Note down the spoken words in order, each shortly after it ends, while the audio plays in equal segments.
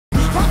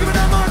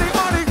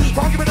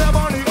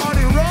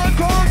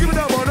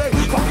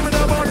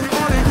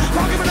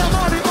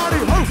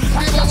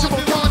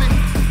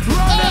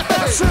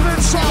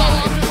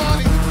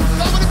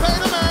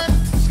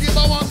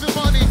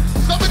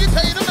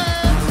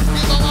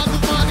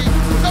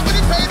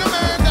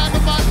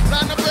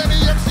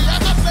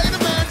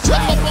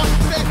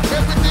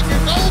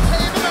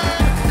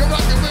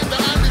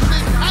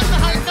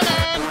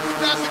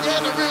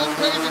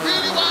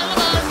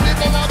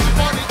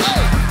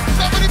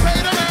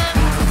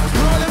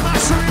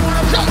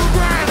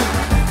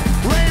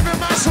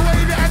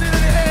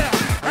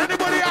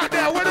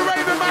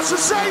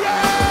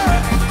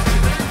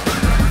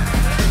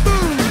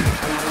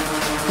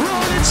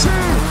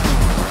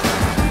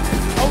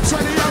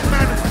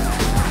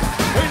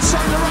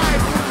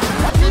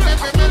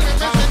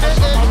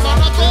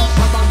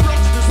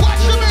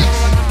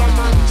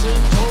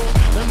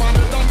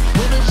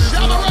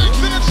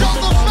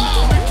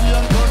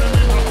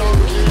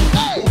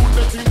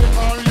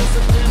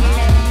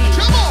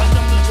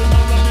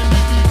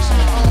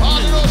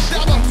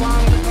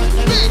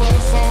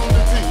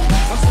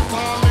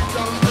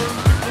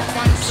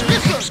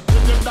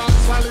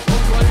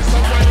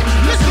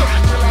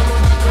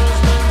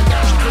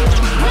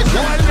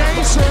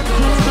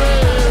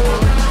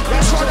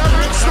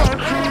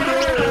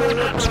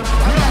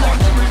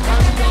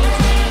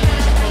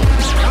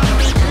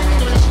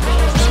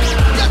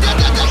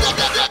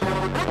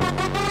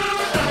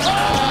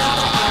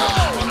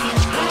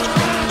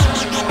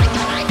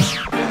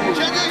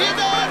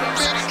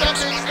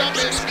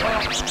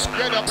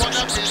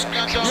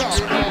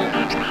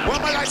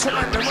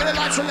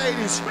out to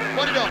ladies.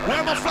 What do you do?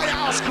 Where my fire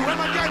house crew? Where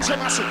my ganja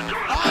massive?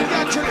 All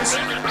gangers.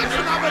 If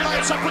you have the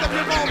lights, I put up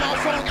your mobile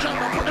phone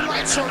camera. Put the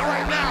lights on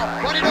right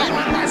now. What do you do? You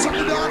want lights up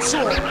the dance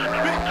floor. I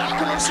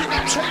can see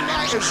that chain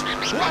lighters.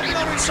 Walking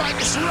on inside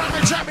this ram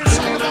and jam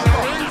inside the bumper.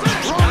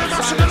 Rolling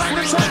massive the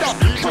lightning thunder.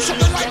 Push up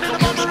the lightning the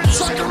bumper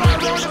inside the right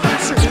roll the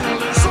massive.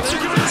 Something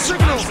give me the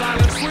signal.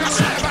 That's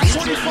like about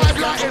 25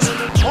 lighters.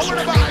 I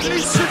want about at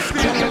least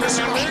 50 up in this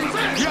room.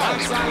 Yeah,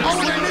 I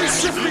want at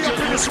least 50 up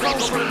in this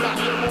room.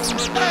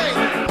 Hey,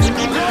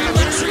 rolling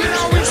massive, you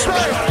know we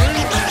stay.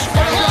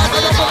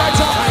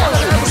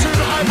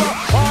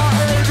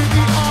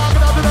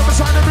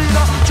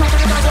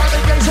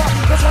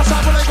 That's what's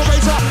up with Lego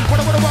Razor. What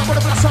I want with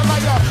a blast on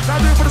lighter. Now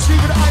do it for the Steve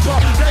with the hyper.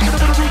 They're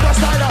gonna put a real blast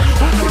lighter.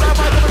 Who's gonna have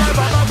my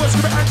lighter? My boy's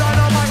gonna end on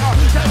my lighter.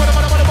 Yeah, what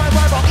about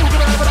Who's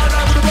gonna have it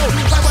on with the road?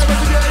 My boy,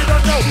 maybe they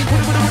don't know.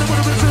 Put it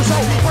to the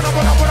soul. Put up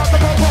the popo. Put up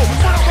the popo.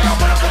 Put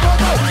up the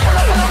popo.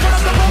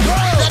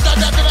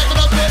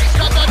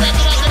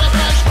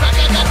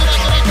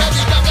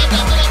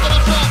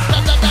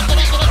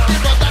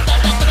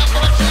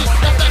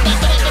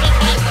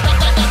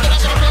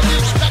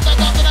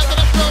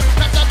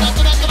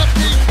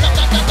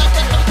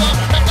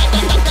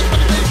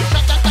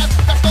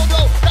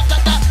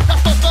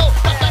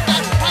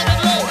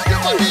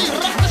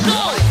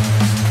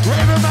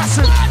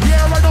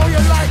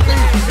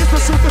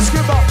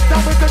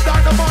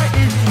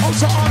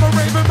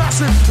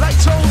 Like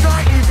Joe 90,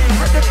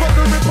 ready for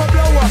the ripper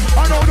blower.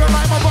 I know you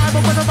like my vibe,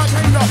 I'm gonna make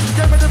hater.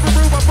 Get rid of the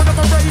rumor, put up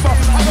a raver.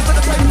 I'm up in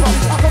the paper,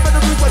 I come in the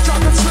rumor,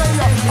 Dragon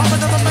Slayer. I'm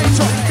another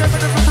major, get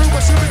rid of the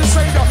rumor, see me the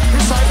sailor.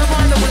 Inside the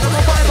rider with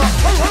another viber.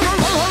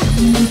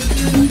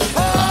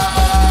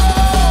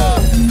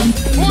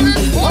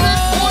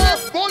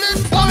 Bullet,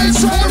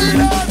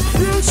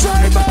 you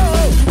say more.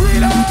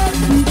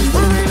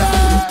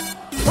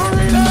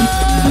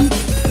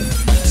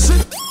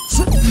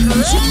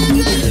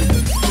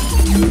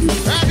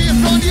 Andy,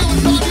 it's on you,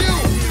 it's on you,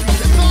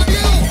 it's on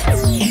you.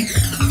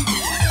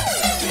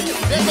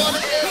 They're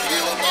gonna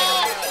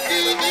M-U-R-D-E-R.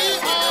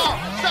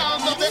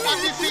 Sounds of the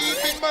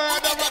undeceiving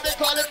murder, what they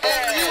call it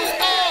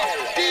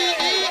M-U-R-D-E-R.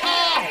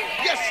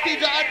 Yes,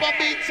 DJ Hyper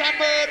beats and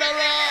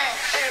murderer.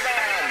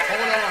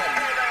 Hold on.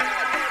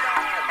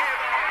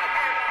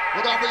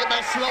 We're gonna bring it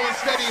back slow and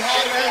steady,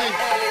 hard and heavy.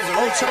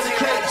 Old Tony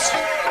Capes.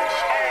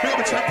 Bit of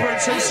a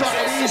temperance inside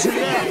and easy,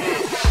 yeah.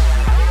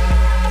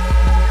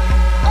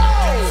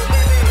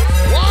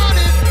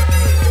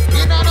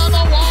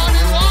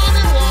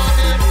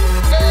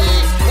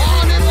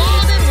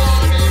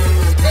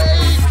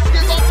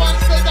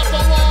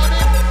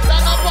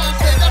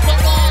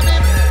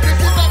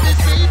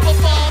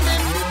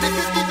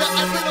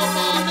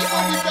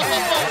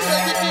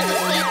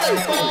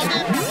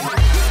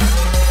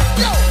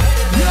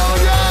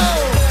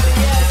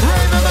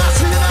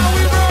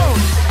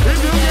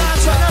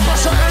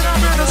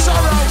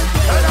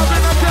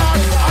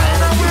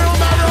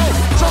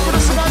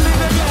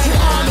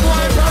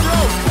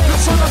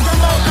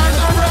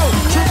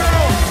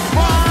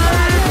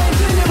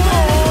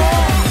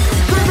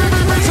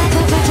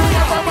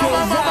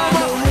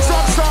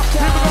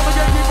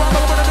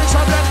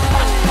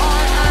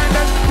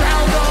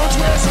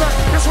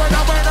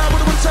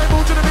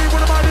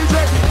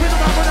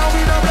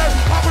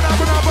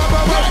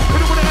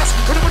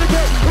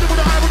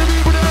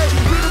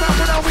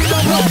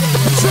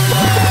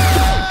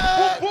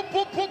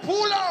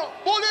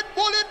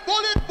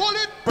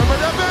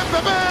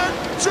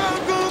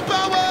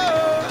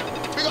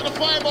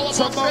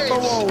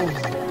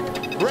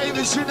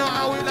 Ravens, you know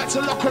how we like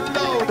to lock and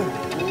load.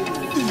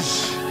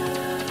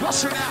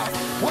 Flushing out.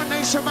 One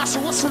Nation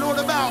Massive, what's it all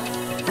about?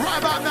 Right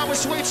about now,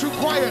 it's way too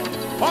quiet.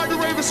 Are the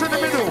Ravens in the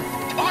middle?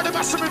 Are the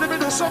Massive in the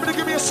middle? Somebody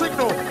give me a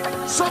signal.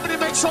 Somebody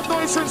make some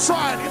noise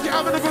inside if you're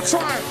having a good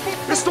time.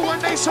 It's the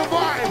One Nation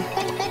vibe.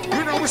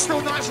 You know we're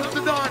still nice enough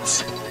to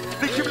dance.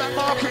 Nicky Black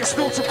Market is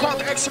still to come.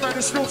 X-Man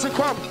is still to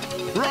come.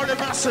 Rolling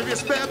Massive,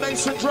 it's bare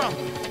bass and drum.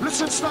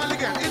 Listen, style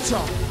again,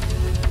 Inter.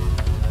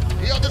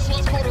 Yo, this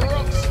one's called a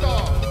rock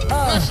star.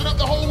 Mashing up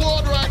the whole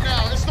world right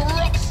now. It's the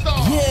rock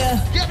star. Yeah.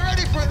 Get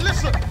ready for it.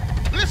 Listen.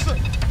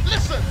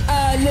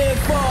 I live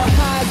for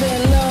highs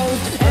and lows.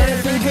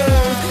 Anything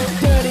goes.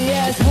 Dirty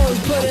ass hoes,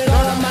 put it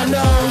all on my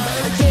nose.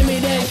 Give me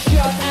that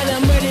shot and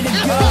I'm ready to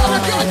go.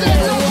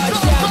 Better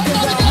watch out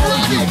 'cause I'll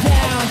hold you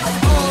down.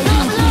 All you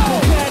people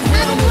can't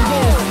handle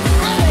this.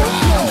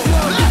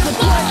 That's the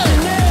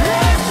question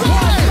is,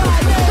 what's my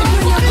name?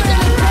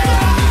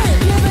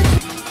 Live it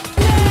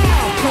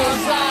now.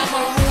 'Cause I'm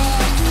a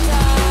rock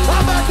star.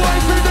 I'm bad boy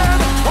for them.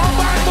 I'm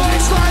bad boy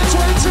style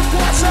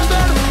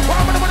 24/7.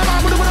 I'm bad boy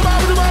for them.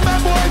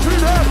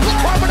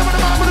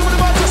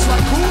 Just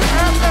like cool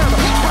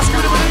FM.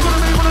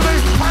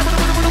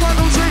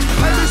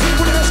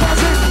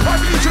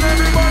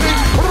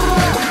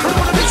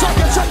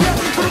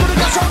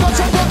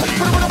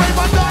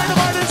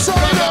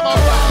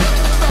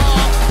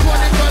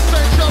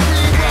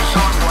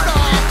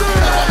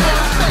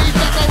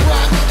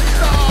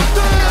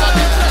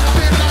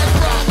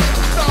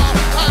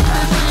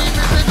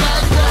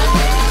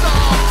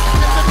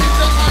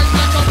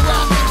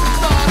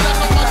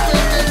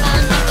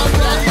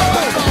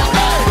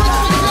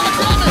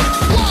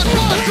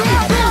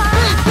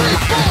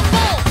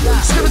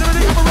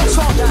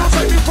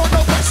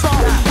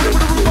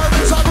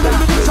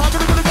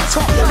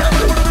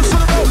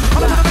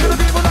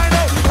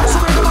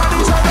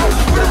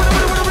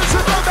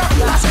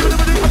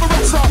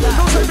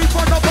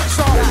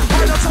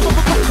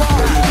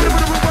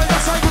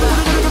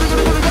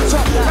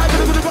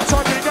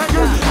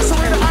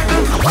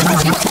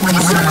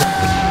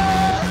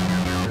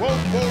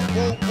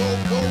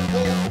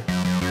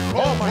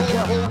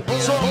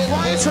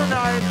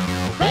 line.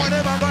 What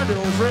am I gonna do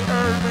if it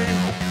hurt me?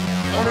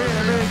 Oh,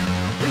 hear me?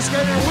 It's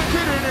getting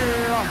wicked in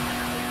here.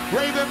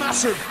 Raven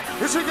Massive.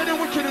 Is it getting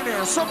wicked in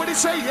here? Somebody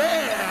say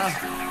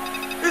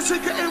yeah. Is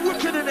it getting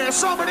wicked in here?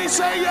 Somebody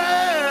say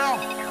yeah.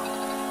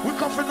 We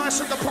come for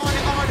nice at the party,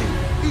 Arnie.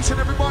 Each and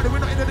everybody, we're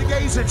not into the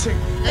gazing thing.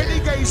 Any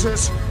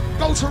gazers,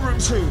 go to room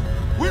 2.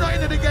 We're not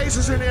into the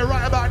gazers in here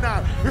right about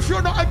now. If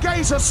you're not a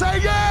gazer, say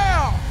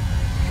yeah!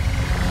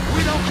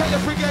 We don't care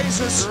for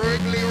gazers.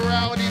 Strictly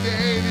rowdy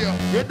behavior.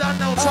 You don't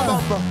know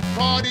Tabamba.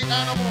 Party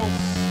animals.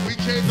 We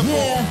cater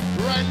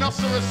for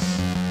rhinoceros,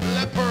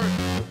 leopard.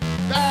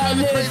 That I kind of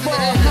live crazy for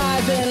behavior.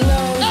 highs and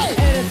lows, Hey!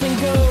 anything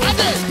goes. I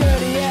did.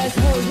 Dirty ass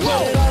hoes,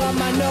 put it all on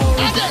my nose.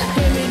 I did.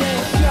 Give me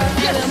that shot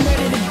Yes. and I'm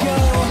ready to go.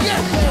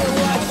 Yes. Better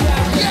watch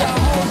out, 'cause Yes. I'll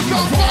hold you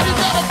Somebody down.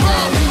 better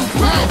bounce.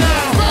 Bounce,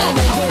 bounce,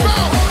 bounce, bounce,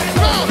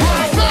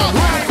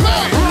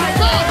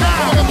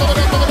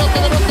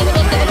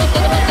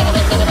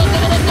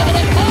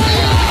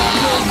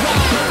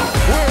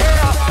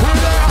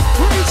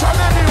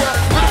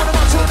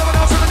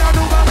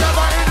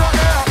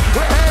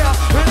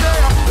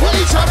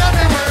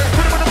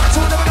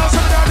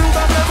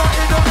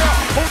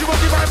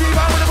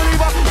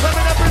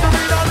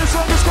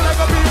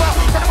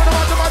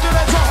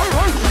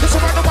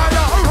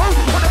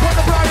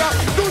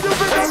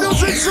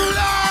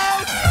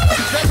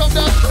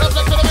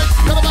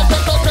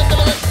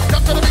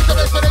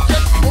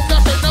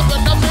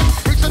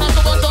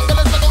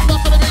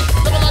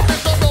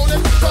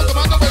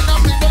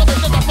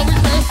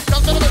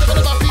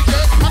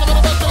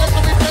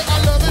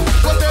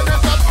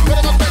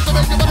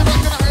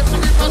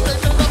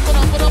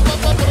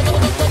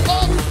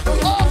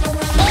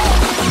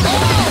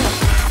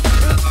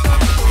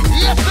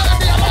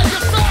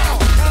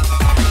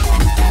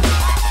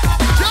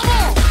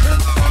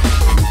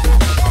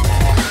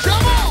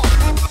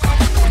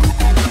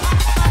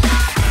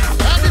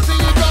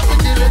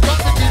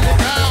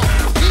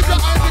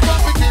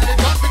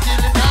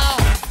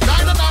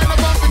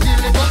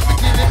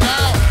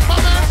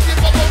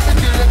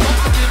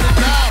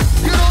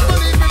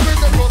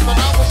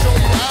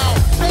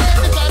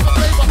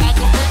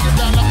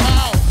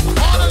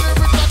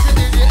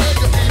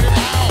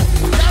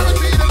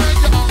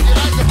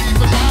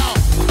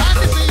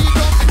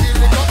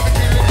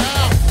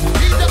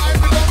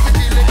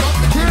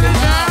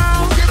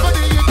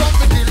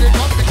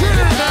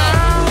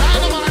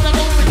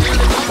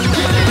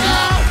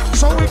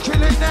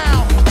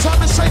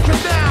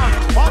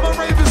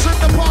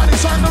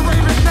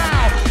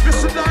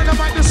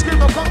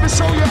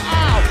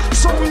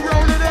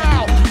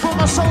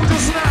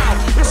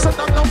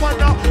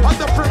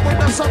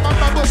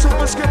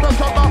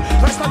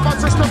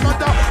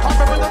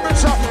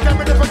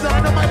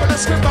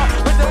 Skipper,